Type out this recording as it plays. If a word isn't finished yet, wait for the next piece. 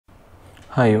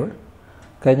Hi all.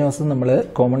 കഴിഞ്ഞ ദിവസം നമ്മൾ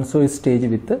common source stage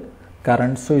with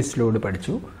current source load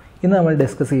പഠിച്ചു. ഇന്ന് നമ്മൾ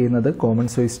ഡിസ്കസ് ചെയ്യുന്നത് common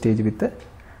source stage with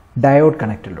diode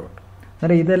connected load.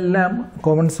 അന്നേരം ഇതെല്ലാം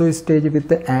common source stage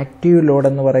with active load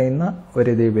എന്ന് പറയുന്ന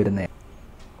ഒരിത് വരുന്നത്.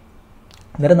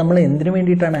 അന്നേരം നമ്മൾ എന്തിനു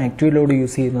വേണ്ടിയിട്ടാണ് ആക്റ്റീവ് ലോഡ്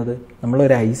യൂസ് ചെയ്യുന്നത്?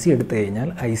 നമ്മളൊരു IC എടുത്തു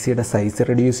കഴിഞ്ഞാൽ ICയുടെ സൈസ്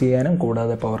റെഡ്യൂസ് ചെയ്യാനും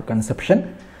കൂടാതെ പവർ കൺസപ്ഷൻ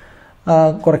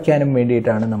കുറയ്ക്കാനും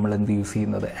വേണ്ടിയിട്ടാണ് നമ്മൾ എന്ത് യൂസ്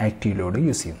ചെയ്യുന്നത്? ആക്റ്റീവ് ലോഡ്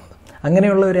യൂസ് ചെയ്യുന്നത്.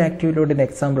 അങ്ങനെയുള്ള ഒരു ആക്റ്റീവ് ലോഡിൻ്റെ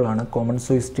എക്സാമ്പിളാണ് common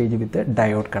source stage with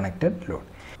diode connected load.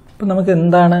 ഇപ്പോൾ നമുക്ക്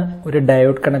എന്താണ് ഒരു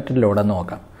ഡയോഡ് കണക്റ്റഡ് ലോഡെന്ന്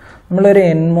നോക്കാം. നമ്മളൊരു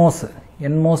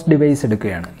എൻമോസ് ഡിവൈസ്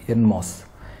എടുക്കുകയാണ്.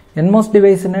 എൻമോസ്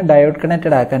ഡിവൈസിനെ ഡയോഡ്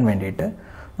കണക്റ്റഡ് ആക്കാൻ വേണ്ടിയിട്ട്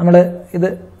നമ്മൾ ഇത്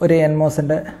ഒരു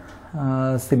എൻമോസിൻ്റെ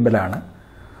സിമ്പിളാണ്.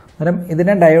 അന്നേരം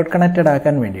ഇതിനെ ഡയോഡ് കണക്റ്റഡ്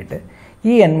ആക്കാൻ വേണ്ടിയിട്ട്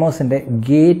ഈ എൻമോസിൻ്റെ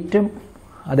ഗേറ്റും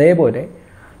അതേപോലെ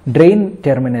ഡ്രെയിൻ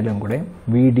ടെർമിനലും കൂടെ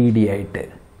VDD ആയിട്ട്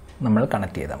നമ്മൾ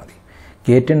കണക്ട് ചെയ്താൽ മതി.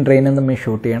 ഗേറ്റും ഡ്രെയിനും തമ്മിൽ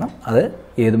ഷൂട്ട് ചെയ്യണം. അത്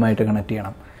ഏതുമായിട്ട് കണക്ട്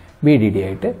ചെയ്യണം? VDD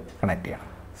ആയിട്ട് കണക്ട് ചെയ്യണം.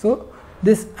 So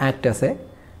this act as A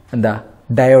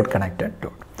diode connected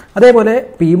load. അതേപോലെ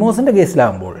PMOSൻ്റെ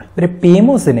കേസിലാകുമ്പോൾ ഒരു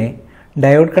PMOSനെ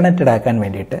ഡയോഡ് കണക്റ്റഡ് ആക്കാൻ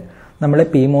വേണ്ടിയിട്ട് നമ്മൾ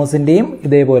PMOSൻ്റെയും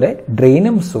ഇതേപോലെ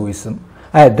ഡ്രെയിനും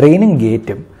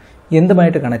ഗേറ്റും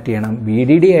എന്തുമായിട്ട് കണക്ട് ചെയ്യണം?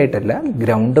 VDD ആയിട്ടല്ല,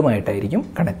 ഗ്രൗണ്ടുമായിട്ടായിരിക്കും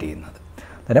കണക്ട് ചെയ്യുന്നത്.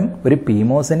 അന്നേരം ഒരു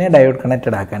PMOSനെ ഡയോഡ്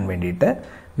കണക്റ്റഡ് ആക്കാൻ വേണ്ടിയിട്ട്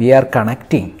വി ആർ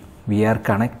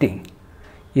കണക്റ്റിംഗ്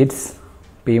ഇറ്റ്സ്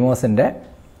PMOSൻ്റെ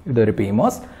ഇതൊരു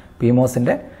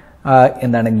PMOSൻ്റെ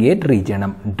ഗേറ്റ്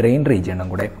റീജിയണും ഡ്രെയിൻ റീജിയണും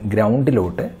കൂടെ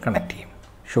ഗ്രൗണ്ടിലോട്ട് കണക്ട് ചെയ്യും.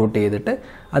 ഷോർട്ട് ചെയ്തിട്ട്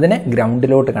അതിനെ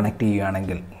ഗ്രൗണ്ടിലോട്ട് കണക്ട്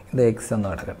ചെയ്യുകയാണെങ്കിൽ ഇത് X എന്ന്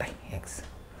കിടക്കട്ടെ.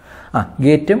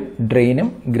 ഗേറ്റും ഡ്രെയിനും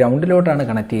ഗ്രൗണ്ടിലോട്ടാണ്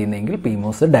കണക്ട് ചെയ്യുന്നതെങ്കിൽ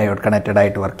PMOS ഡയോഡ് കണക്റ്റഡ്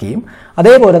ആയിട്ട് വർക്ക് ചെയ്യും.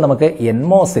 അതേപോലെ നമുക്ക്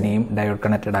എൻമോസിനെയും ഡയോഡ്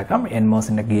കണക്റ്റഡ് ആക്കാം.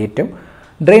 എൻമോസിൻ്റെ ഗേറ്റും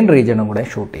ഡ്രെയിൻ റീജിയണും കൂടെ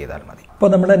ഷൂട്ട് ചെയ്താൽ മതി. ഇപ്പോൾ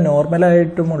നമ്മുടെ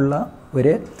നോർമലായിട്ടുമുള്ള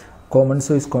ഒരു കോമൺ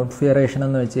സോഴ്സ് കോൺഫിഗറേഷൻ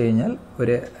എന്ന് വെച്ച് കഴിഞ്ഞാൽ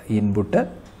ഒരു ഇൻപുട്ട്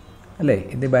അല്ലേ,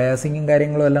 ഇത് ബയാസിങ്ങും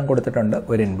കാര്യങ്ങളും എല്ലാം കൊടുത്തിട്ടുണ്ട്.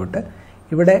 ഒരു ഇൻപുട്ട്,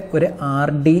 ഇവിടെ ഒരു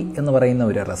RD എന്ന് പറയുന്ന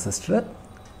ഒരു റെസിസ്റ്റർ,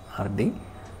 RD,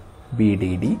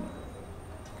 VDD,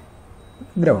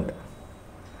 ഗ്രൗണ്ട്.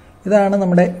 ഇതാണ്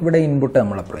നമ്മുടെ ഇവിടെ ഇൻപുട്ട്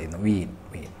നമ്മൾ അപ്ലൈ ചെയ്യുന്നത്.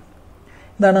 Vin.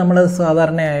 ഇതാണ് നമ്മൾ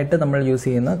സാധാരണയായിട്ട് നമ്മൾ യൂസ്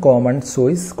ചെയ്യുന്ന കോമൺ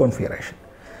സോഴ്സ് കോൺഫിഗറേഷൻ.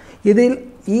 ഇതിൽ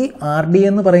ഈ RD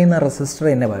എന്ന് പറയുന്ന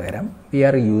റെസിസ്റ്ററിന് പകരം V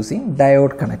are using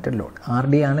diode connected load.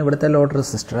 RD ആണ് ഇവിടുത്തെ ലോഡ്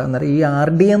റെസിസ്റ്റർ. അന്നേരം ഈ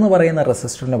RD എന്ന് പറയുന്ന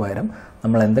റെസിസ്റ്ററിന് പകരം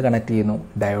നമ്മൾ എന്ത് കണക്ട് ചെയ്യുന്നു?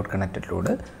 ഡയോഡ് കണക്റ്റഡ്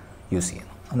ലോഡ് യൂസ്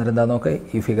ചെയ്യുന്നു. അന്നേരം എന്താ നോക്കുക,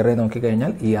 ഈ ഫിഗറിൽ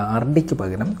നോക്കിക്കഴിഞ്ഞാൽ ഈ RDക്ക്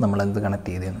പകരം നമ്മൾ എന്ത് കണക്ട്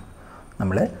ചെയ്തിരുന്നു?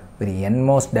 നമ്മൾ ഒരു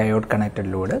NMOS ഡയോഡ് കണക്റ്റഡ്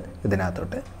ലോഡ്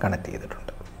ഇതിനകത്തോട്ട് കണക്ട്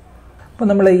ചെയ്തിട്ടുണ്ട്. അപ്പോൾ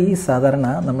നമ്മൾ ഈ സാധാരണ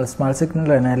നമ്മൾ സ്മാൾ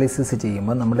സിഗ്നൽ അനാലിസിസ്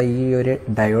ചെയ്യുമ്പോൾ നമ്മുടെ ഈ ഒരു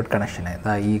ഡയോഡ് കണക്ഷനെ,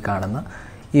 ഈ കാണുന്ന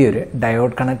ഈ ഒരു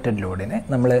ഡയോഡ് കണക്റ്റഡ് ലോഡിനെ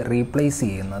നമ്മൾ റീപ്ലേസ്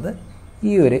ചെയ്യുന്നത്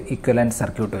ഈ ഒരു ഇക്വലൻറ്റ്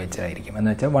സർക്യൂട്ട് വെച്ചായിരിക്കും. എന്ന്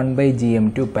വെച്ചാൽ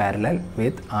 1/GM2 പാരലൽ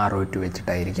വിത്ത് RO2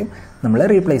 വെച്ചിട്ടായിരിക്കും നമ്മൾ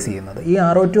റീപ്ലേസ് ചെയ്യുന്നത്. ഈ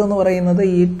RO2 എന്ന് പറയുന്നത്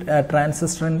ഈ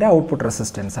ട്രാൻസിസ്റ്ററിൻ്റെ ഔട്ട്പുട്ട്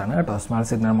റെസിസ്റ്റൻസ് ആണ് കേട്ടോ. സ്മാൾ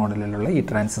സിഗ്നൽ മോഡലിലുള്ള ഈ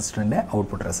ട്രാൻസിസ്റ്ററിൻ്റെ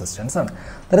ഔട്ട്പുട്ട് റെസിസ്റ്റൻസ് ആണ്.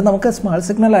 അതായത് നമുക്ക് സ്മാൾ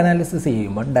സിഗ്നൽ അനാലിസിസ്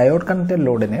ചെയ്യുമ്പോൾ ഡയോഡ് കണക്റ്റഡ്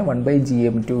ലോഡിനെ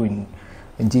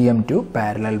 1/GM2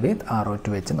 പാരലൽ വിത്ത് RO2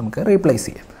 വെച്ച് നമുക്ക് റീപ്ലേസ്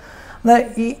ചെയ്യാം.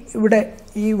 ഇവിടെ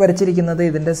ഈ വരച്ചിരിക്കുന്നത്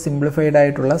ഇതിൻ്റെ സിംപ്ലിഫൈഡ്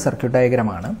ആയിട്ടുള്ള സർക്യൂട്ട്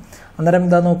ഡയഗ്രമാണ്. അന്നേരം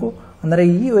എന്താ നോക്കൂ, അന്നേരം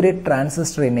ഈ ഒരു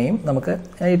ട്രാൻസിസ്റ്ററിനെയും നമുക്ക്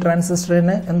ഈ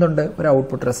ട്രാൻസിസ്റ്ററിന് എന്തുണ്ട്? ഒരു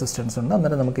ഔട്ട്പുട്ട് റെസിസ്റ്റൻസ് ഉണ്ട്.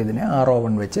 അന്നേരം നമുക്ക് ഇതിനെ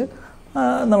RO1 വെച്ച്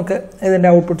നമുക്ക് ഇതിൻ്റെ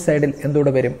ഔട്ട്പുട്ട് സൈഡിൽ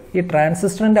എന്തുകൂടെ വരും? ഈ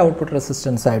ട്രാൻസിസ്റ്ററിൻ്റെ ഔട്ട്പുട്ട്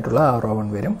റെസിസ്റ്റൻസ് ആയിട്ടുള്ള RO1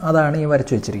 വരും. അതാണ് ഈ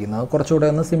വരച്ചു വെച്ചിരിക്കുന്നത്. കുറച്ചുകൂടെ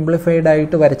ഒന്ന് സിംപ്ലിഫൈഡ്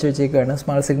ആയിട്ട് വരച്ചു വെച്ചേക്കുകയാണ്.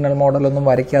 സ്മാൾ സിഗ്നൽ മോഡലൊന്നും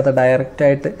വരയ്ക്കാതെ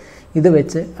ഡയറക്റ്റായിട്ട് ഇത്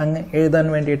വെച്ച് അങ്ങ് എഴുതാൻ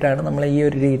വേണ്ടിയിട്ടാണ് നമ്മൾ ഈ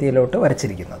ഒരു രീതിയിലോട്ട്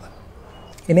വരച്ചിരിക്കുന്നത്.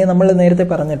 ഇനി നമ്മൾ നേരത്തെ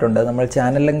പറഞ്ഞിട്ടുണ്ട് നമ്മൾ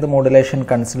ചാനൽ ലെങ്ത് മോഡുലേഷൻ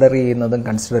കൺസിഡർ ചെയ്യുന്നതും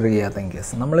കൺസിഡർ ചെയ്യാത്ത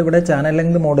കേസ്. നമ്മളിവിടെ ചാനൽ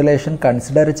ലെങ്ത് മോഡുലേഷൻ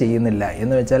കൺസിഡർ ചെയ്യുന്നില്ല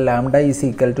എന്ന് വെച്ചാൽ λ =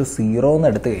 0 എന്ന്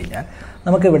എടുത്തു കഴിഞ്ഞാൽ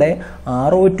നമുക്കിവിടെ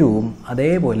RO2ഉം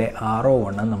അതേപോലെ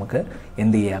RO1ഉം നമുക്ക്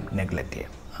എന്ത് ചെയ്യാം? നെഗ്ലക്റ്റ്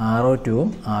ചെയ്യാം. RO2ഉം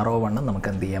RO1ഉം നമുക്ക്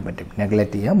എന്ത് ചെയ്യാൻ പറ്റും?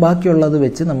 നെഗ്ലക്റ്റ് ചെയ്യാം. ബാക്കിയുള്ളത്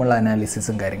വെച്ച് നമ്മൾ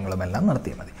അനാലിസിസും കാര്യങ്ങളും എല്ലാം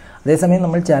നടത്തിയാൽ മതി. അതേസമയം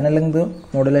നമ്മൾ ചാനൽ ലെങ്ത്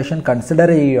മോഡുലേഷൻ കൺസിഡർ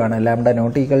ചെയ്യുകയാണ്, λ ≠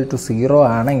 0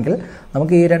 ആണെങ്കിൽ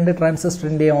നമുക്ക് ഈ രണ്ട്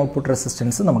ട്രാൻസിസ്റ്ററിൻ്റെയും ഔട്ട്പുട്ട്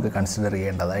റെസിസ്റ്റൻസ് നമുക്ക് കൺസിഡർ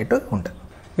ചെയ്യേണ്ടതായിട്ട് ഉണ്ട്.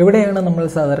 എവിടെയാണ് നമ്മൾ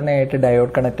സാധാരണയായിട്ട്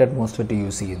ഡയോഡ് കണക്റ്റഡ് മോസ്ഫെറ്റ്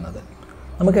യൂസ് ചെയ്യുന്നത്?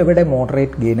 നമുക്ക് എവിടെ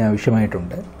മോഡറേറ്റ് ഗെയിൻ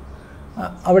ആവശ്യമായിട്ടുണ്ട്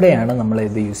അവിടെയാണ് നമ്മൾ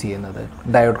ഇത് യൂസ് ചെയ്യുന്നത്,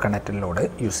 ഡയോഡ് കണക്റ്റഡ് ലോഡ്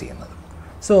യൂസ് ചെയ്യുന്നത്.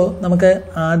 സോ നമുക്ക്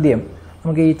ആദ്യം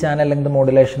നമുക്ക് ഈ ചാനൽ ലെങ്ത്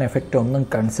മോഡുലേഷൻ എഫക്റ്റ് ഒന്നും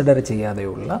കൺസിഡർ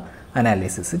ചെയ്യാതെയുള്ള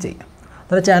അനാലിസിസ് ചെയ്യാം.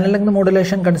 അതായത് ചാനൽ ലെങ്ത്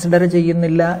മോഡുലേഷൻ കൺസിഡർ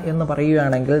ചെയ്യുന്നില്ല എന്ന്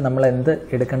പറയുകയാണെങ്കിൽ നമ്മൾ എന്ത്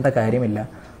എടുക്കേണ്ട കാര്യമില്ല,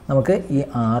 നമുക്ക് ഈ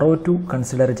RO2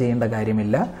 കൺസിഡർ ചെയ്യേണ്ട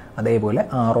കാര്യമില്ല, അതേപോലെ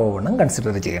RO1ഉം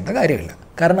കൺസിഡർ ചെയ്യേണ്ട കാര്യമില്ല.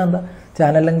 കാരണം എന്താ?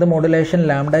 ചാനൽ ലെങ്ത് മോഡുലേഷൻ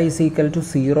λ =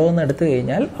 0 എന്ന് എടുത്തു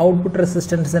കഴിഞ്ഞാൽ ഔട്ട്പുട്ട്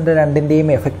റെസിസ്റ്റൻസിൻ്റെ രണ്ടിൻ്റെയും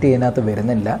എഫക്റ്റ് ഇതിനകത്ത്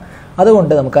വരുന്നില്ല.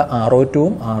 അതുകൊണ്ട് നമുക്ക്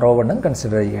RO2ഉം RO1ഉം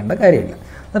കൺസിഡർ ചെയ്യേണ്ട കാര്യമില്ല.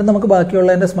 അന്നേരം നമുക്ക്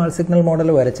ബാക്കിയുള്ളതിൻ്റെ സ്മാൾ സിഗ്നൽ മോഡൽ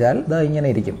വരച്ചാൽ ഇതാ ഇങ്ങനെ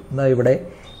ഇരിക്കും. ഇതാ ഇവിടെ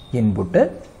ഇൻപുട്ട്,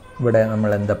 ഇവിടെ നമ്മൾ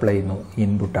എന്ത് അപ്ലൈ ചെയ്യുന്നു,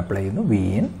 ഇൻപുട്ട് അപ്ലൈ ചെയ്യുന്നു, വി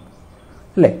ഇൻ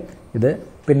അല്ലേ. ഇത്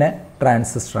പിന്നെ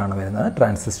ട്രാൻസിസ്റ്ററാണ് വരുന്നത്,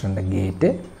 ട്രാൻസിസ്റ്ററിൻ്റെ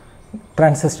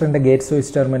ഗേറ്റ്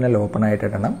സോഴ്സ് ടെർമിനൽ ഓപ്പൺ ആയിട്ട്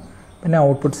ഇടണം. പിന്നെ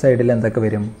ഔട്ട്പുട്ട് സൈഡിൽ എന്തൊക്കെ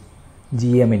വരും,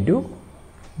 G M into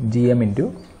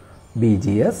V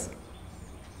G S,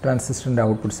 ട്രാൻസിസ്റ്ററിൻ്റെ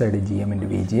output side G M into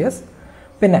V G S.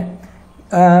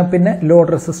 പിന്നെ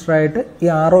ലോഡ് റെസിസ്റ്ററായിട്ട് ഈ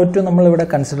RO2 നമ്മളിവിടെ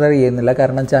കൺസിഡർ ചെയ്യുന്നില്ല,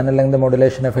 കാരണം ചാനൽ ലെങ്ത്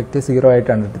മോഡുലേഷൻ എഫക്റ്റ് 0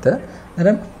 ആയിട്ടാണ് എടുത്തത്.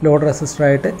 അന്നേരം ലോഡ്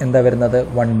റെസിസ്റ്ററായിട്ട് എന്താ വരുന്നത്,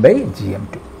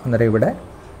 1/GM2. അന്നേരം ഇവിടെ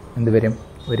എന്ത് വരും,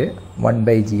 ഒരു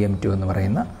 1/GM2 എന്ന്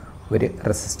പറയുന്ന ഒരു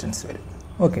റെസിസ്റ്റൻസ് വരും.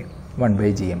 Okay,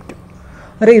 1/GM2.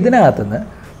 അന്നേരം ഇതിനകത്തുനിന്ന്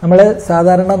നമ്മൾ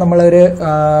സാധാരണ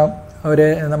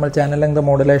നമ്മൾ ചാനൽ ലെങ്ത്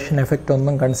മോഡുലേഷൻ എഫക്റ്റ്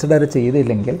ഒന്നും കൺസിഡർ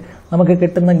ചെയ്തില്ലെങ്കിൽ നമുക്ക്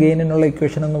കിട്ടുന്ന ഗെയിനിനുള്ള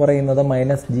ഇക്വേഷൻ എന്ന് പറയുന്നത്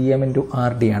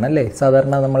 -GM/RD ആണ് അല്ലേ.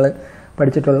 സാധാരണ നമ്മൾ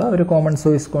പഠിച്ചിട്ടുള്ള ഒരു കോമൺ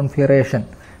സോഴ്സ് കോൺഫിഗറേഷൻ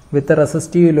വിത്ത്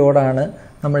റെസിസ്റ്റീവ് ലോഡാണ്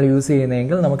നമ്മൾ യൂസ്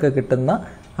ചെയ്യുന്നതെങ്കിൽ നമുക്ക് കിട്ടുന്ന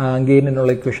ഗെയിനിനുള്ള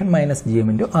ഇക്വേഷൻ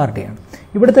 -GM/RD ആണ്.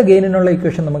 ഇവിടുത്തെ ഗെയിനിനുള്ള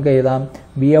ഇക്വേഷൻ നമുക്ക് എഴുതാം,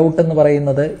 വി ഔട്ട് എന്ന്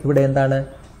പറയുന്നത് ഇവിടെ എന്താണ്,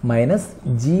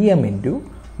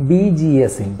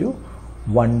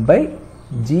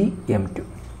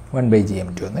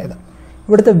 -GM/1/GM2 എന്ന് എഴുതാം.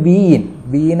 ഇവിടുത്തെ വി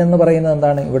ഇൻ എന്ന് പറയുന്നത്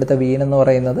എന്താണ്, ഇവിടുത്തെ വി ഇൻ എന്ന്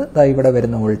പറയുന്നത് ഇവിടെ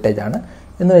വരുന്ന വോൾട്ടേജ് ആണ്.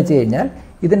 എന്ന് വെച്ച് കഴിഞ്ഞാൽ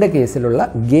ഇതിൻ്റെ കേസിലുള്ള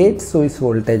ഗേറ്റ് സോഴ്സ്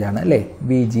വോൾട്ടേജ് ആണ് അല്ലേ,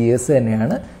 VGS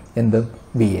തന്നെയാണ് എന്തും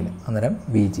വി ഇൻ. അന്നേരം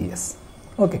VGS.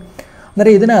 ഓക്കെ,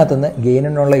 അന്നേരം ഇതിനകത്തുനിന്ന്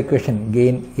ഗെയിനിനുള്ള ഇക്വേഷൻ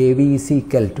ഗെയിൻ AV=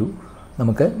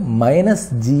 നമുക്ക്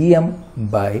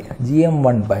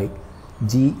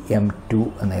 -GM1/GM2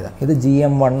 എന്ന് എഴുതാം. ഇത്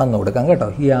GM1 എന്ന് കൊടുക്കാം കേട്ടോ.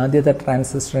 ഈ ആദ്യത്തെ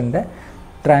ട്രാൻസിസ്റ്ററിൻ്റെ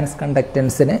ട്രാൻസ്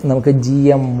കണ്ടക്റ്റൻസിന് നമുക്ക്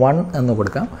GM1 എന്ന്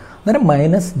കൊടുക്കാം. അന്നേരം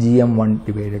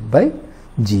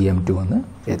 -GM1/GM2 എന്ന്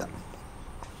എഴുതാം.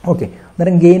 ഓക്കെ,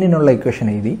 അന്നേരം ഗെയിനിനുള്ള ഇക്വേഷൻ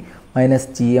എഴുതി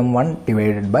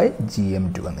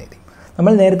 -GM1/GM2 എന്ന് എഴുതി.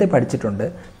 നമ്മൾ നേരത്തെ പഠിച്ചിട്ടുണ്ട്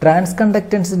ട്രാൻസ്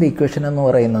കണ്ടക്റ്റൻസിൻ്റെ ഇക്വേഷൻ എന്ന്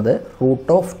പറയുന്നത്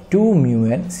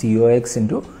 √2μN COX ×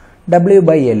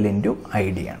 W/L ×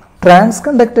 ID ആണ്. Trans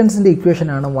കണ്ടക്റ്റൻസിൻ്റെ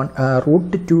ഇക്വേഷനാണ്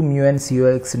 √2μN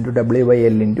COX ×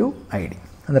 W/L × ID.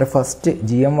 അന്നേരം first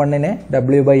GM1നെ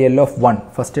W/L(1)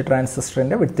 first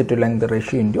ട്രാൻസിസ്റ്ററിൻ്റെ width to length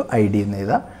ratio into ID എന്ന്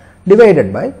എഴുതാം,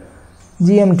 ഡിവൈഡഡ് ബൈ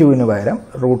GM2ന് പകരം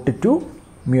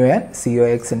 √2μN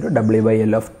COX ×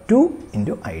 W/L(2) ×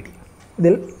 ID.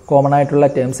 ഇതിൽ കോമൺ ആയിട്ടുള്ള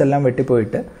ടേംസ് എല്ലാം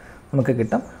വെട്ടിപ്പോയിട്ട് നമുക്ക്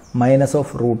കിട്ടും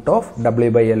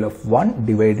 -√W/L(1)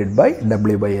 ഡിവൈഡഡ് ബൈ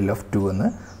W/L(2) എന്ന്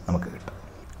നമുക്ക് കിട്ടും.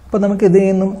 അപ്പോൾ നമുക്ക് ഇതിൽ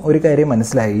നിന്നും ഒരു കാര്യം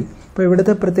മനസ്സിലായി. ഇപ്പോൾ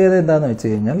ഇവിടുത്തെ പ്രത്യേകത എന്താണെന്ന് വെച്ച്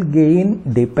കഴിഞ്ഞാൽ ഗെയിൻ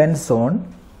ഡിപ്പെൻഡ്സ് ഓൺ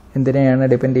എന്തിനെയാണ്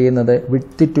ഡിപ്പെൻഡ് ചെയ്യുന്നത്,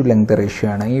 വിഡ്ത്ത് ടു ലെങ്ത് റേഷ്യോ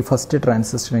ആണ്. ഈ ഫസ്റ്റ്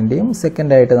ട്രാൻസിസ്റ്ററിൻ്റെയും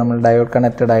സെക്കൻഡായിട്ട് നമ്മൾ ഡയോഡ്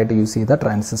കണക്റ്റഡ് ആയിട്ട് യൂസ് ചെയ്ത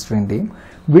ട്രാൻസിസ്റ്ററിൻ്റെയും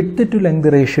വിഡ്ത്ത് ടു ലെങ്ത്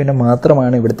റേഷ്യോനെ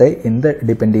മാത്രമാണ് ഇവിടുത്തെ എന്ത്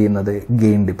ഡിപ്പെൻഡ് ചെയ്യുന്നത്,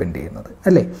 ഗെയിൻ ഡിപ്പെൻഡ് ചെയ്യുന്നത്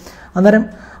അല്ലേ. അന്നേരം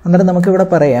നമുക്കിവിടെ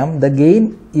പറയാം the gain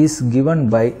is given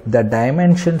by the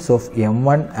dimensions of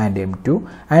M1 and M2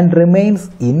 and remains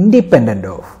independent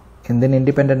of എന്തിന്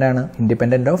ഇൻഡിപെൻഡൻ്റ് ആണ്,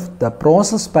 independent of the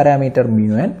process parameter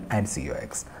μN and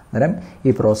COX. അന്നേരം ഈ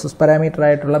പ്രോസസ് പാരാമീറ്റർ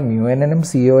ആയിട്ടുള്ള μNനും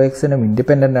COXനും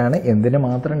ഇൻഡിപെൻഡൻ്റ് ആണ്. എന്തിന്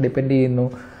മാത്രം ഡിപ്പെൻഡ് ചെയ്യുന്നു,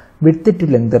 വിഡ്ത്ത് ടു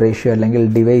ലെങ്ത് റേഷ്യോ അല്ലെങ്കിൽ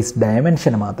ഡിവൈസ്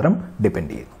ഡയമെൻഷന് മാത്രം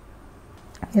ഡിപ്പെൻഡ് ചെയ്യുന്നു.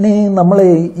 ഇനി നമ്മൾ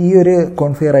ഈ ഒരു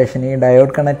കോൺഫിഗറേഷൻ ഈ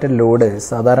ഡയോഡ് കണക്റ്റഡ് ലോഡ്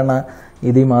സാധാരണ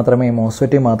ഇതിൽ മാത്രമേ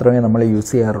മോസ്ഫെറ്റിൽ മാത്രമേ നമ്മൾ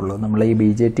യൂസ് ചെയ്യാറുള്ളൂ, നമ്മൾ ഈ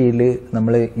BJTയിൽ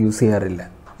നമ്മൾ യൂസ് ചെയ്യാറില്ല.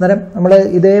 അന്നേരം നമ്മൾ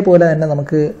ഇതേപോലെ തന്നെ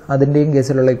നമുക്ക് അതിൻ്റെയും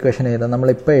കേസിലുള്ള ഇക്വേഷൻ എഴുതാം.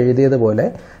 നമ്മളിപ്പോൾ എഴുതിയതുപോലെ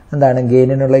എന്താണ്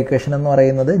ഗെയിനിനുള്ള ഇക്വേഷൻ എന്ന്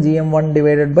പറയുന്നത്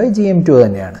GM1/GM2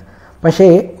 തന്നെയാണ്. പക്ഷേ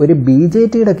ഒരു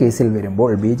BJTയുടെ കേസിൽ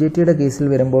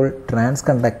വരുമ്പോൾ ട്രാൻസ്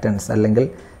കണ്ടക്റ്റൻസ് അല്ലെങ്കിൽ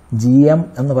GM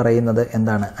എന്ന് പറയുന്നത്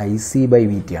എന്താണ്,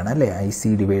 IC/VT ആണ് അല്ലേ,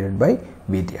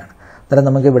 IC/VT ആണ്. അന്നേരം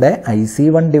നമുക്കിവിടെ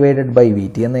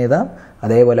IC1/VT എന്ന് എഴുതാം,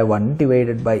 അതേപോലെ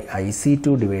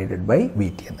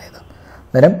 1/IC2/VT എന്ന് എഴുതാം.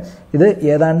 അന്നേരം ഇത്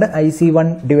ഏതാണ്ട്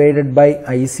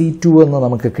IC1/IC2 എന്ന്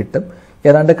നമുക്ക് കിട്ടും.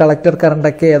 ഏതാണ്ട് കളക്ടർ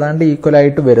കറണ്ടൊക്കെ ഏതാണ്ട് ഈക്വൽ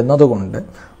ആയിട്ട് വരുന്നത് കൊണ്ട്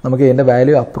നമുക്ക് ഇതിൻ്റെ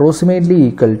വാല്യൂ അപ്രോക്സിമേറ്റ്ലി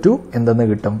ഈക്വൽ ടു എന്തെന്ന്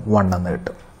കിട്ടും, 1 എന്ന്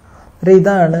കിട്ടും. അന്നേരം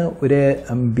ഇതാണ് ഒരു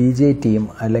BJTയും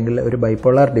അല്ലെങ്കിൽ ഒരു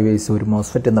ബൈപോളാർ ഡിവൈസും ഒരു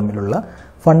മോസ്ഫെറ്റും തമ്മിലുള്ള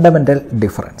ഫണ്ടമെൻ്റൽ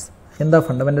ഡിഫറൻസ്. എന്താ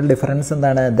ഫണ്ടമെൻ്റൽ ഡിഫറൻസ്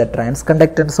എന്താണ്, the trans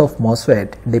conductance of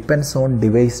MOSFET depends on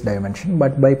device dimension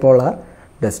but bipolar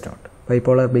does not.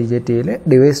 Bipolar BJTയിൽ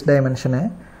device ഡയമെൻഷനെ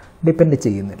depend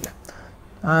ചെയ്യുന്നില്ല.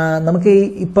 നമുക്ക്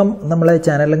ഇപ്പം നമ്മൾ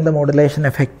channel length modulation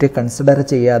effect consider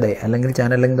ചെയ്യാതെ അല്ലെങ്കിൽ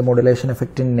channel length modulation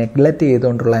effect neglect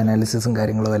ചെയ്തുകൊണ്ടുള്ള അനാലിസിസും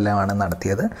കാര്യങ്ങളും എല്ലാമാണ്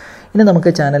നടത്തിയത്. ഇനി നമുക്ക്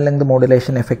ചാനൽ ലെങ്ത്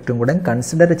മോഡുലേഷൻ എഫക്റ്റും കൂടെ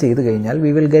കൺസിഡർ ചെയ്ത് കഴിഞ്ഞാൽ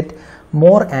we will get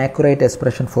more accurate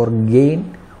expression for gain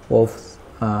of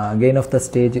gain of the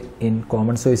stage in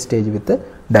common source stage with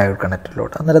diode connected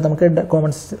load. അന്നേരം നമുക്ക്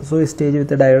common source stage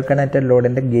with diode connected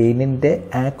loadന്റെ ഗെയിനിൻ്റെ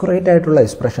accurate ആയിട്ടുള്ള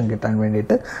expression കിട്ടാൻ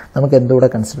വേണ്ടിയിട്ട് നമുക്ക് എന്തുകൂടെ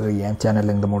കൺസിഡർ ചെയ്യാം, channel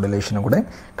length മോഡുലേഷനും കൂടെ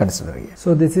consider ചെയ്യാം. So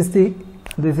this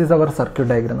is our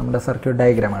circuit diagram, നമ്മുടെ സർക്യൂട്ട്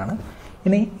ഡയഗ്രാമാണ്.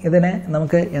 ഇനി ഇതിനെ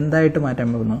നമുക്ക് എന്തായിട്ട് മാറ്റാൻ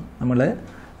പോകുന്നു, നമ്മൾ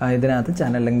ഇതിനകത്ത്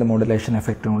ചാനൽ ലെങ്ത് മോഡുലേഷൻ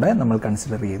എഫക്റ്റും കൂടെ നമ്മൾ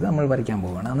കൺസിഡർ ചെയ്ത് നമ്മൾ വരയ്ക്കാൻ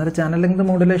പോവുകയാണ്. അന്നേരം channel length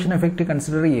modulation effect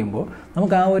consider ചെയ്യുമ്പോൾ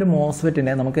നമുക്ക് ആ ഒരു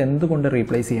മോസ്ഫെറ്റിനെ നമുക്ക് എന്തുകൊണ്ട്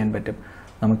റീപ്ലേസ് ചെയ്യാൻ പറ്റും,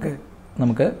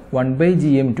 നമുക്ക്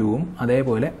 1/GM2ഉം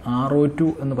അതേപോലെ RO2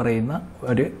 എന്ന് പറയുന്ന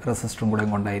ഒരു റെസിസ്റ്ററും കൂടെ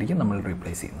കൊണ്ടായിരിക്കും നമ്മൾ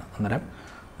റീപ്ലേസ് ചെയ്യുന്നത്. അന്നേരം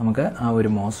നമുക്ക് ആ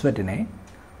ഒരു മോസ്ഫെറ്റിനെ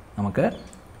നമുക്ക്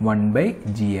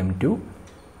 1/GM2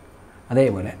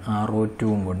 അതേപോലെ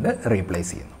RO2ഉം കൊണ്ട് റീപ്ലേസ്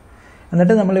ചെയ്യുന്നു.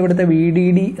 എന്നിട്ട് നമ്മൾ ഇവിടുത്തെ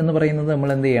VDD എന്ന് പറയുന്നത് നമ്മൾ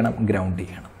എന്ത് ചെയ്യണം, ഗ്രൗണ്ട്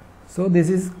ചെയ്യണം. So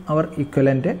this is our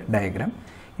equivalent diagram.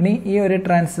 ഇനി ഈ ഒരു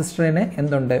ട്രാൻസിസ്റ്ററിന്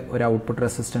എന്തുണ്ട്, ഒരു ഔട്ട്പുട്ട്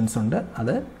റെസിസ്റ്റൻസ് ഉണ്ട്,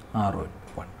 അത്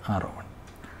RO1.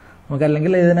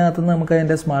 നമുക്കല്ലെങ്കിൽ ഇതിനകത്തുനിന്ന് നമുക്ക്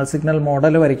അതിൻ്റെ സ്മാൾ സിഗ്നൽ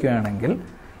മോഡൽ വരയ്ക്കുകയാണെങ്കിൽ,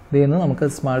 ഇതിൽ നിന്ന് നമുക്ക്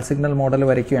സ്മാൾ സിഗ്നൽ മോഡൽ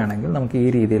വരയ്ക്കുകയാണെങ്കിൽ നമുക്ക് ഈ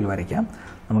രീതിയിൽ വരയ്ക്കാം.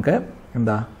 നമുക്ക്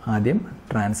ആദ്യം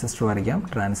ട്രാൻസിസ്റ്റർ വരയ്ക്കാം.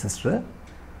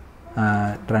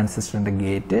 ട്രാൻസിസ്റ്ററിൻ്റെ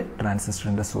ഗേറ്റ്,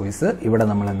 ട്രാൻസിസ്റ്ററിൻ്റെ സോഴ്സ്, ഇവിടെ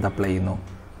നമ്മൾ എന്ത് അപ്ലൈ ചെയ്യുന്നു,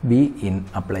 Vin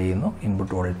അപ്ലൈ ചെയ്യുന്നു,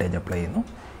 ഇൻപുട്ട് വോൾട്ടേജ് അപ്ലൈ ചെയ്യുന്നു.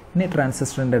 ഇനി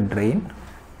ട്രാൻസിസ്റ്ററിൻ്റെ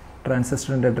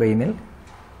ഡ്രെയിനിൽ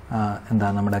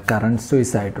നമ്മുടെ കറണ്ട്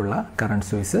സോഴ്സ് ആയിട്ടുള്ള കറണ്ട്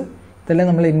സോഴ്സ്, ഇതെല്ലാം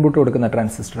നമ്മൾ ഇൻപുട്ട് കൊടുക്കുന്ന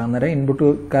ട്രാൻസിസ്റ്റർ. അന്നേരം ഇൻപുട്ട്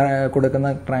കൊടുക്കുന്ന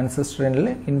ട്രാൻസിസ്റ്ററിൽ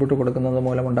ഇൻപുട്ട് കൊടുക്കുന്നത്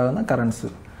മൂലമുണ്ടാകുന്ന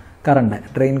കറണ്ട്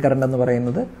ഡ്രെയിൻ കറണ്ട് എന്ന്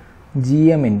പറയുന്നത്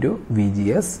GM ×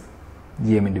 VGS.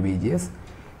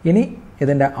 ഇനി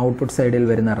ഇതിൻ്റെ ഔട്ട്പുട്ട് സൈഡിൽ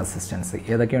വരുന്ന റെസിസ്റ്റൻസ്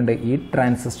ഏതൊക്കെയുണ്ട്, ഈ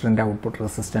ട്രാൻസിസ്റ്ററിൻ്റെ ഔട്ട്പുട്ട്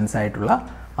റെസിസ്റ്റൻസ് ആയിട്ടുള്ള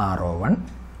RO1.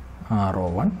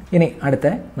 ഇനി അടുത്ത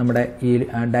നമ്മുടെ ഈ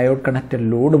ഡയോഡ് കണക്റ്റഡ്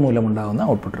ലോഡ് മൂലമുണ്ടാകുന്ന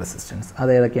ഔട്ട്പുട്ട് റെസിസ്റ്റൻസ് അത്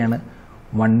ഏതൊക്കെയാണ്,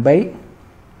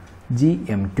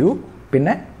 1/GM2,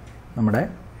 പിന്നെ നമ്മുടെ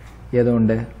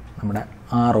ഏതുകൊണ്ട് നമ്മുടെ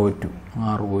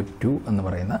RO2 എന്ന്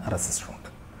പറയുന്ന റെസിസ്റ്ററുണ്ട്.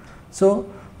 സോ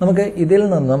നമുക്ക് ഇതിൽ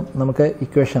നിന്നും നമുക്ക്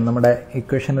നമ്മുടെ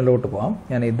ഇക്വേഷനിലോട്ട് പോകാം.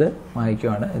 ഞാൻ ഇത്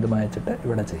വായിക്കുവാണ്, ഇത് വായിച്ചിട്ട്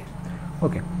ഇവിടെ ചെയ്യും.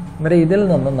 ഓക്കെ, അന്നേരം ഇതിൽ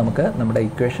നിന്നും നമുക്ക് നമ്മുടെ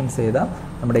ഇക്വേഷൻസ് ചെയ്താൽ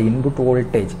നമ്മുടെ ഇൻപുട്ട്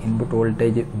വോൾട്ടേജ്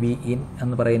Vin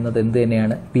എന്ന് പറയുന്നത് എന്ത്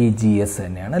തന്നെയാണ്, VGS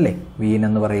തന്നെയാണ് അല്ലേ. Vin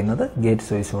എന്ന് പറയുന്നത് ഗേറ്റ്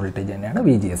സോഴ്സ് വോൾട്ടേജ് തന്നെയാണ്,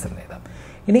 VGS എന്ന് എഴുതാം.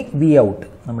 ഇനി Vout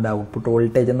നമ്മുടെ ഔട്ട്പുട്ട്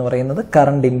വോൾട്ടേജ് എന്ന് പറയുന്നത്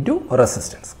കറണ്ട് ഇൻറ്റു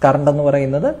റെസിസ്റ്റൻസ്. കറണ്ട് എന്ന്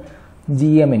പറയുന്നത്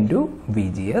GM ×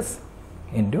 VGS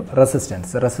 ×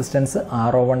 resistance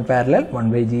RO1 parallel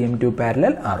 1/GM2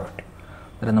 parallel RO2.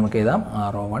 അന്നേരം നമുക്ക് എഴുതാം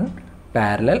RO1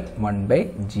 parallel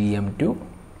 1/GM2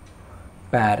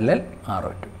 parallel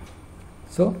RO2.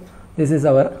 So this is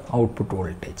our output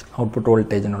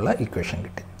വോൾട്ടേജിനുള്ള equation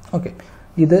കിട്ടി. ഓക്കെ,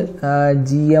 ഇത്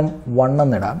GM1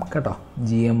 എന്നിടാം കേട്ടോ,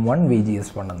 GM1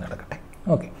 VGS1 എന്ന് എടുക്കട്ടെ.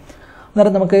 ഓക്കെ,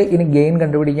 അന്നേരം നമുക്ക് ഇനി ഗെയിൻ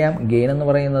കണ്ടുപിടിക്കാം. ഗെയിൻ എന്ന്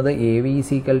പറയുന്നത് AV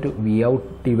 = Vout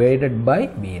divided by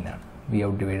Vin ആണ്.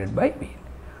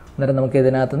 അന്നേരം നമുക്ക്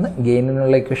ഇതിനകത്തുനിന്ന്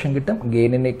ഗെയിനിനുള്ള ഇക്വേഷൻ കിട്ടും.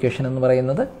 ഗെയിനിൻ്റെ ഇക്വേഷൻ എന്ന്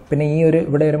പറയുന്നത്, പിന്നെ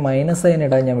ഇവിടെ ഒരു മൈനസ് സൈൻ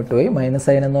ഇടാൻ ഞാൻ വിട്ടുപോയി. മൈനസ്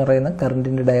സൈൻ എന്ന് പറയുന്ന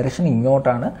കറണ്ടിൻ്റെ ഡയറക്ഷൻ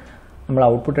ഇങ്ങോട്ടാണ്. നമ്മൾ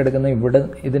ഔട്ട്പുട്ട് എടുക്കുന്നത്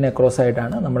ഇതിന് അക്രോസ്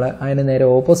ആയിട്ടാണ്. നമ്മൾ അതിന് നേരെ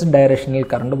ഓപ്പോസിറ്റ് ഡയറക്ഷനിൽ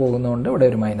കറണ്ട് പോകുന്നതുകൊണ്ട് ഇവിടെ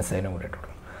ഒരു മൈനസ് സൈനും കൂടെ ഇട്ട്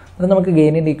കൊടുക്കും. അത് നമുക്ക്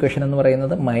ഗെയിനിൻ്റെ ഇക്വേഷൻ എന്ന്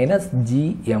പറയുന്നത്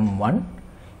 -GM1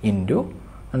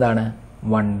 എന്താണ്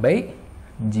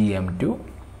 1/GM2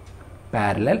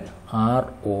 parallel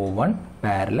RO1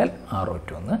 parallel RO2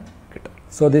 എന്ന് കിട്ടും.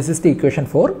 So this is the equation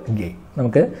for gain.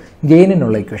 നമുക്ക്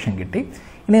ഗെയിനിനുള്ള ഇക്വേഷൻ കിട്ടി.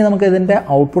 ഇനി നമുക്ക് ഇതിൻ്റെ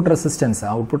ഔട്ട്പുട്ട് റെസിസ്റ്റൻസ്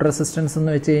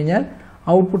എന്ന് വെച്ച് കഴിഞ്ഞാൽ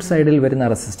ഔട്ട്പുട്ട് സൈഡിൽ വരുന്ന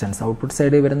റെസിസ്റ്റൻസ്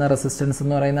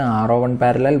എന്ന് പറയുന്നത് RO1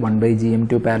 parallel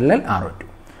 1/GM2 parallel RO2.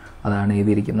 അതാണ്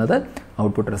എഴുതിയിരിക്കുന്നത്.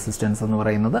 ഔട്ട്പുട്ട് റെസിസ്റ്റൻസ് എന്ന്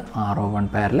പറയുന്നത് RO1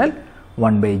 parallel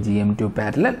 1/GM2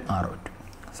 parallel RO2.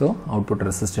 So output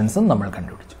റെസിസ്റ്റൻസും നമ്മൾ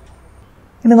കണ്ടുപിടിച്ചു.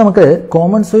 ഇനി നമുക്ക്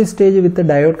common source stage with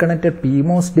diode connected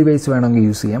PMOS device വേണമെങ്കിൽ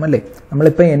യൂസ് ചെയ്യാം അല്ലേ.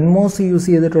 നമ്മളിപ്പോൾ NMOS യൂസ്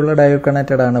ചെയ്തിട്ടുള്ള ഡയോഡ്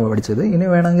കണക്റ്റഡ് ആണ് പഠിച്ചത്. ഇനി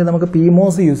വേണമെങ്കിൽ നമുക്ക്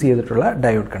PMOS യൂസ് ചെയ്തിട്ടുള്ള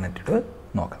ഡയോഡ് കണക്റ്റഡ്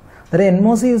നോക്കാം. അതായത്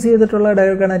NMOS യൂസ് ചെയ്തിട്ടുള്ള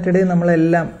ഡയോഡ് കണക്റ്റഡ്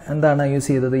നമ്മളെല്ലാം എന്താണ് യൂസ്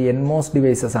ചെയ്തത്, NMOS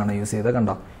ഡിവൈസസ് ആണ് യൂസ് ചെയ്തത്.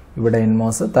 കണ്ടോ, ഇവിടെ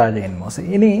NMOS, താഴെ NMOS.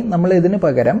 ഇനി നമ്മൾ ഇതിന്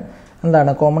പകരം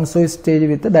എന്താണ് common source stage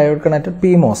with diode connected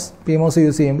PMOS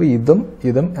use ചെയ്യുമ്പോൾ ഇതും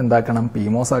എന്താക്കണം,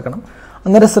 PMOS ആക്കണം.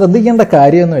 അന്നേരം ശ്രദ്ധിക്കേണ്ട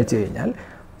കാര്യം എന്ന് വെച്ച് കഴിഞ്ഞാൽ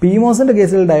PMOSന്റെ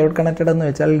കേസിൽ ഡയോഡ് കണക്റ്റഡ് എന്ന്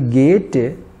വെച്ചാൽ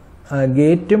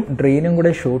ഗേറ്റും ഡ്രെയിനും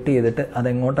കൂടെ ഷോർട്ട് ചെയ്തിട്ട്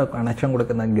അതെങ്ങോട്ടാണ് കണക്ഷൻ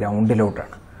കൊടുക്കുന്ന,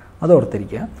 ഗ്രൗണ്ടിലോട്ടാണ്. അത്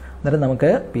ഓർത്തിരിക്കുക. അന്നേരം നമുക്ക്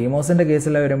PMOSന്റെ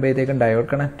കേസിൽ വരുമ്പോഴത്തേക്കും ഡയോഡ്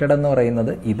കണക്റ്റഡ് എന്ന്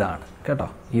പറയുന്നത് ഇതാണ് കേട്ടോ,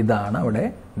 ഇതാണ് അവിടെ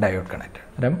ഡയോഡ് കണക്റ്റഡ്.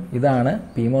 അന്നേരം ഇതാണ്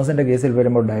PMOSന്റെ കേസിൽ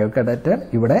വരുമ്പോൾ ഡയോഡ് കണക്റ്റഡ്.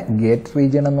 ഇവിടെ ഗേറ്റ്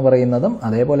റീജിയൻ എന്ന് പറയുന്നതും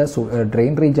അതേപോലെ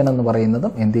ഡ്രെയിൻ റീജിയൻ എന്ന്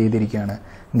പറയുന്നതും എന്ത് ചെയ്തിരിക്കുകയാണ്,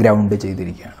 ഗ്രൗണ്ട്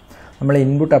ചെയ്തിരിക്കുകയാണ്. നമ്മൾ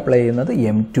ഇൻപുട്ട് അപ്ലൈ ചെയ്യുന്നത്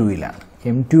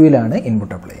M2ലാണ്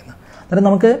ഇൻപുട്ട് അപ്ലൈ ചെയ്യുന്നത്. അന്നേരം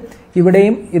നമുക്ക്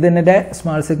ഇവിടെയും ഇതിൻ്റെ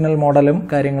സ്മാൾ സിഗ്നൽ മോഡലും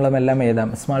കാര്യങ്ങളും എല്ലാം എഴുതാം.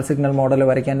 സ്മാൾ സിഗ്നൽ മോഡൽ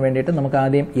വരയ്ക്കാൻ വേണ്ടിയിട്ട് നമുക്ക്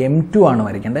ആദ്യം M2 ആണ്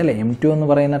വരയ്ക്കേണ്ടത് അല്ലേ. M2 എന്ന്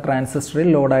പറയുന്ന ട്രാൻസിസ്റ്ററിൽ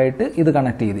ലോഡായിട്ട് ഇത്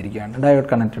കണക്ട് ചെയ്തിരിക്കുകയാണ്, ഡയോഡ്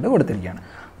കണക്റ്റഡ് കൊടുത്തിരിക്കുകയാണ്.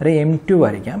 അതായത് M2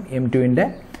 വരയ്ക്കാം. M2ൻ്റെ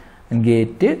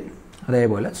ഗേറ്റ്,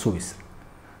 അതേപോലെ സോഴ്സ്,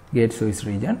 ഗേറ്റ് സോഴ്സ്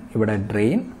റീജിയൻ, ഇവിടെ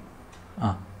ഡ്രെയിൻ,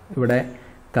 ഇവിടെ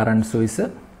കറണ്ട് സോഴ്സ്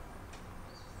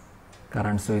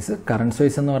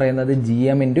എന്ന് പറയുന്നത്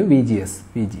GM × VGS.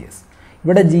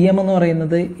 ഇവിടെ GM എന്ന്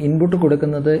പറയുന്നത് ഇൻപുട്ട്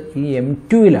കൊടുക്കുന്നത് ഈ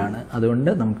M2ലാണ്. അതുകൊണ്ട്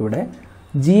നമുക്കിവിടെ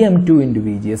GM2 ×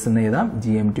 VGS എന്ന് എഴുതാം.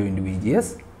 GM2 × VGS.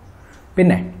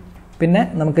 പിന്നെ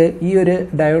നമുക്ക് ഈ ഒരു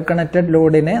ഡയോഡ് കണക്റ്റഡ്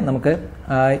ലോഡിനെ നമുക്ക്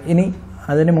ഇനി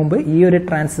അതിന് മുമ്പ് ഈ ഒരു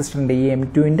ട്രാൻസിസ്റ്ററിൻ്റെ ഈ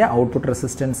M2ൻ്റെ ഔട്ട്പുട്ട്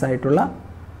റെസിസ്റ്റൻസ് ആയിട്ടുള്ള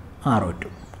R02.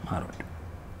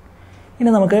 ഇനി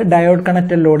നമുക്ക് ഡയോഡ്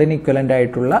കണക്റ്റഡ് ലോഡിന് ഇക്വലൻ്റ്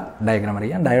ആയിട്ടുള്ള ഡയഗ്രാം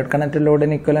അറിയാം. ഡയോഡ് കണക്റ്റഡ്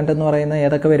ലോഡിന് ഇക്വലൻ്റ് എന്ന് പറയുന്നത്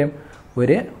ഏതൊക്കെ വരും?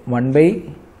 ഒരു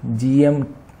 1/GM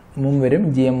വരും,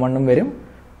 GM1 വരും,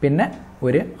 പിന്നെ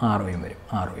ഒരു ROയും വരും.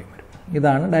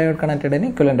 ഇതാണ് ഡയോഡ് കണക്റ്റഡിന്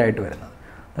ഇക്വലൻ്റ് ആയിട്ട് വരുന്നത്.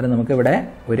 അതായത് നമുക്കിവിടെ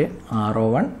ഒരു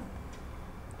RO1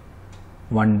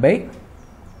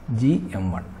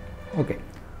 1/GM1. ഓക്കെ,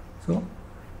 സോ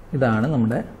ഇതാണ്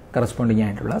നമ്മുടെ കറസ്പോണ്ടിങ്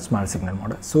ആയിട്ടുള്ള small signal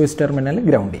model. Source terminal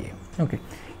ground ചെയ്യും. ഓക്കെ,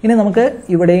 ഇനി നമുക്ക്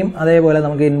ഇവിടെയും അതേപോലെ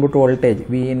നമുക്ക് ഇൻപുട്ട് വോൾട്ടേജ്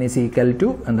Vin =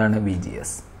 എന്താണ്?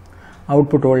 VGS.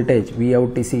 Output voltage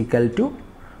Vout =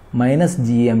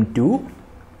 -GM2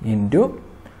 ×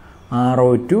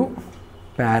 RO2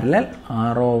 parallel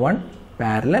RO1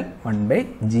 parallel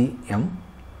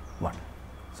 1/GM1.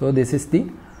 So this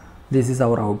is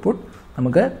our output.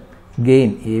 നമുക്ക് gain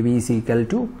AV =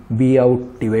 Vout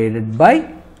 /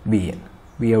 Vin.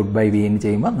 Vout / Vin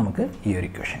ചെയ്യുമ്പോൾ നമുക്ക് ഈ ഒരു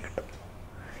ഇക്വേഷൻ കിട്ടും.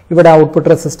 ഇവിടെ ഔട്ട്പുട്ട്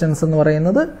റെസിസ്റ്റൻസ് എന്ന്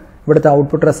പറയുന്നത്, ഇവിടുത്തെ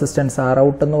ഔട്ട്പുട്ട് റെസിസ്റ്റൻസ്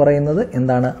Rout എന്ന് പറയുന്നത്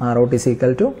എന്താണ്? Rout =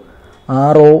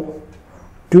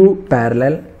 RO2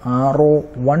 parallel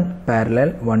RO1 parallel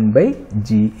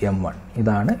 1/GM1.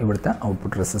 ഇതാണ് ഇവിടുത്തെ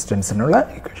ഔട്ട്പുട്ട് റെസിസ്റ്റൻസിനുള്ള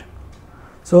ഇക്വേഷൻ.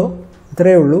 സോ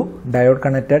ഇത്രയേ ഉള്ളൂ ഡയോഡ്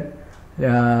കണക്റ്റഡ്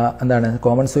എന്താണ്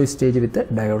common source stage with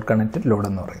diode connected load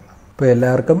എന്ന് പറയുന്നത്. അപ്പോൾ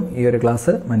എല്ലാവർക്കും ഈ ഒരു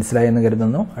ക്ലാസ് മനസ്സിലായെന്ന്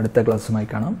കരുതുന്നു. അടുത്ത ക്ലാസ്സുമായി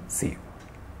കാണാം. See you.